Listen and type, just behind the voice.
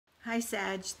Hi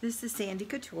Sag, this is Sandy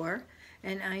Couture,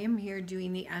 and I am here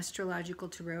doing the astrological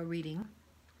tarot reading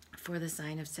for the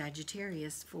sign of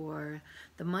Sagittarius for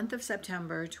the month of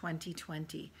September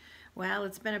 2020. Well,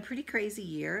 it's been a pretty crazy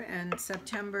year, and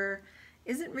September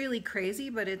isn't really crazy,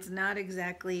 but it's not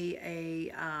exactly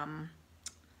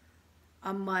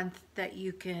a month that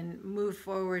you can move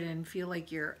forward and feel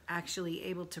like you're actually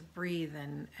able to breathe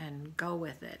and go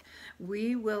with it.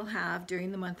 We will have,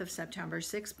 during the month of September,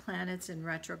 6 planets in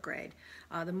retrograde.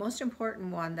 The most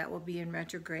important one that will be in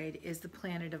retrograde is the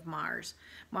planet of Mars.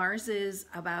 Mars is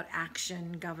about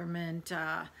action, government,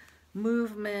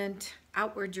 movement,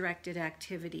 outward directed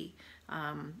activity.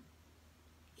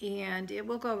 And it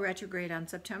will go retrograde on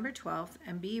September 12th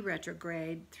and be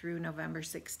retrograde through November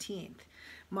 16th.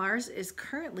 Mars is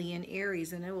currently in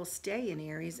Aries and it will stay in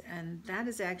Aries, and that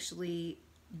is actually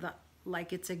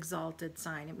like its exalted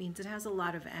sign. It means it has a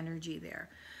lot of energy there.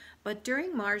 But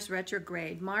during Mars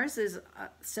retrograde, Mars'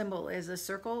 symbol is a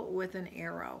circle with an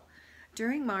arrow.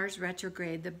 During Mars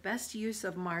retrograde, the best use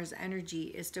of Mars energy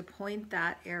is to point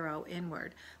that arrow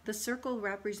inward. The circle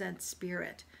represents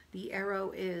spirit. The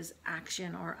arrow is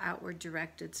action or outward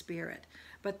directed spirit.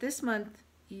 But this month,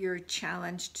 you're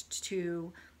challenged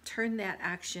to turn that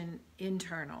action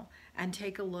internal and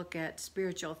take a look at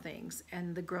spiritual things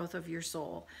and the growth of your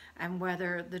soul and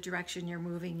whether the direction you're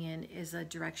moving in is a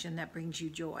direction that brings you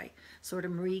joy. Sort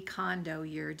of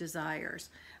recondo your desires.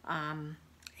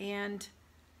 And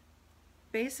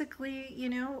basically, you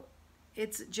know,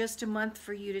 it's just a month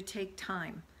for you to take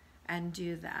time and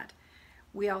do that.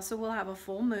 We also will have a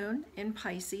full moon in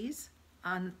Pisces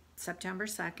on September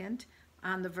 2nd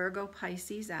on the Virgo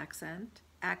Pisces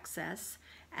axis,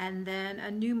 and then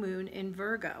a new moon in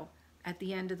Virgo at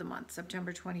the end of the month,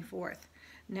 September 24th.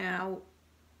 Now,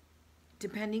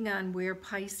 depending on where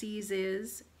Pisces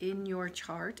is in your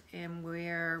chart and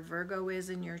where Virgo is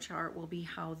in your chart will be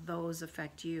how those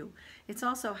affect you. It's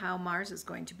also how Mars is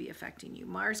going to be affecting you.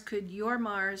 Your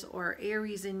Mars or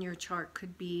Aries in your chart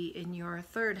could be in your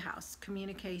 3rd house,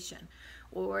 communication,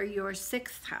 or your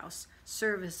 6th house,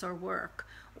 service or work,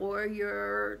 or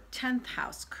your 10th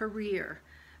house, career.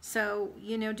 So,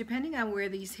 you know, depending on where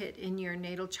these hit in your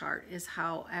natal chart is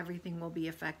how everything will be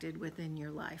affected within your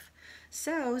life.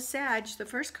 So, Sag, the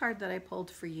first card that I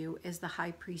pulled for you is the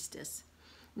High Priestess.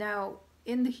 Now,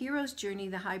 in the hero's journey,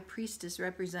 the High Priestess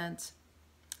represents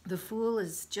the Fool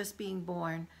is just being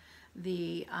born,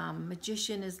 the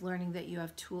Magician is learning that you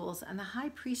have tools, and the High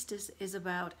Priestess is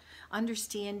about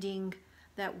understanding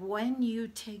that when you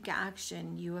take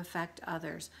action, you affect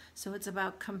others. So it's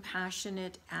about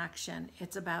compassionate action.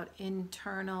 It's about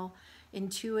internal,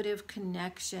 intuitive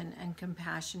connection and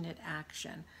compassionate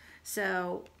action.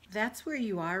 So that's where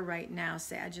you are right now,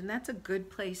 Sag, and that's a good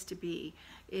place to be.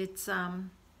 It's,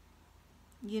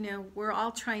 you know, we're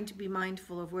all trying to be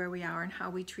mindful of where we are and how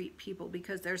we treat people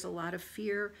because there's a lot of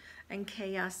fear and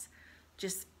chaos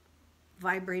just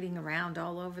vibrating around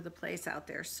all over the place out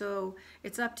there. So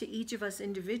it's up to each of us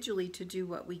individually to do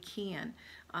what we can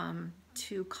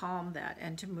to calm that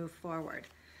and to move forward.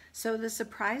 So the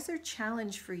surprise or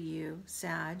challenge for you,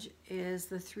 Sag, is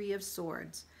the 3 of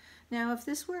Swords. Now, if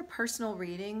this were a personal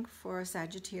reading for a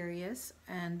Sagittarius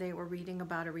and they were reading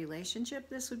about a relationship,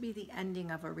 this would be the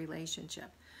ending of a relationship.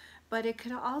 But it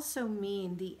could also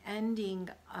mean the ending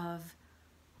of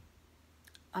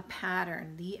a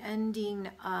pattern, the ending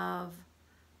of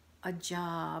a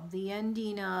job, the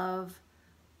ending of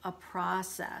a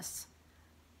process,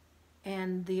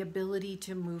 and the ability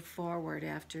to move forward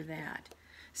after that.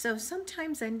 So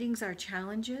sometimes endings are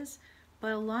challenges,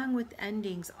 but along with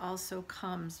endings also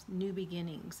comes new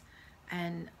beginnings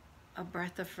and a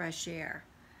breath of fresh air.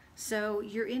 So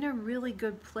you're in a really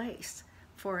good place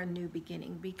for a new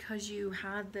beginning because you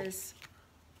had this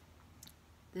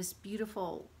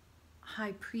beautiful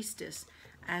High Priestess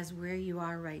as where you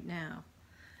are right now.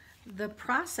 The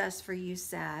process for you,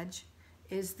 Sag,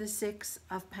 is the 6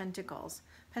 of Pentacles.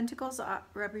 Pentacles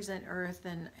represent earth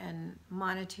and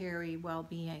monetary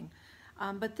well-being.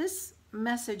 But this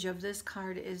message of this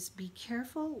card is be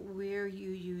careful where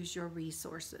you use your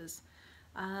resources.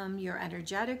 Your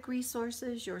energetic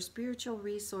resources, your spiritual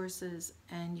resources,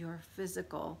 and your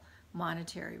physical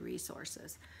monetary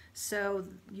resources. So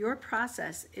your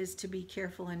process is to be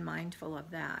careful and mindful of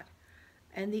that.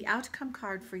 And the outcome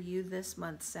card for you this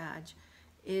month, Sag,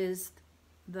 is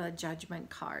the Judgment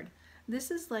card.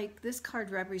 This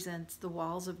card represents the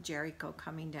walls of Jericho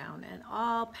coming down and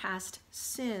all past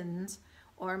sins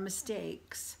or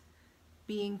mistakes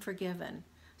being forgiven.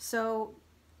 So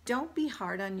don't be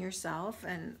hard on yourself,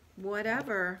 and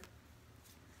whatever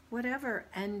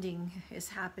ending has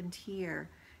happened here,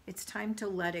 It's time to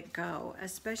let it go,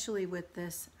 especially with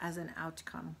this as an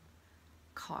outcome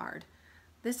card.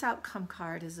 This outcome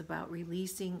card is about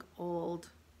releasing old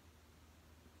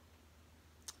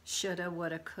shoulda,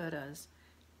 woulda, couldas,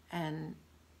 and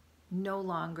no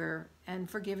longer, and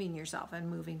forgiving yourself and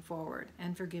moving forward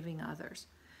and forgiving others.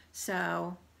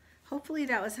 So hopefully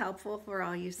that was helpful for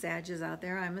all you Sages out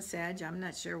there. I'm a Sag. I'm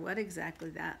not sure what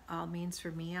exactly that all means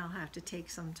for me. I'll have to take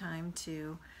some time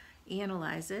to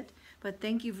analyze it. But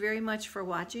thank you very much for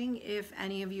watching. If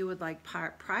any of you would like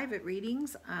private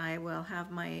readings, I will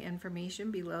have my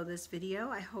information below this video.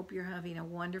 I hope you're having a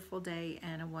wonderful day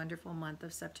and a wonderful month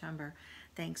of September.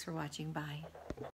 Thanks for watching. Bye.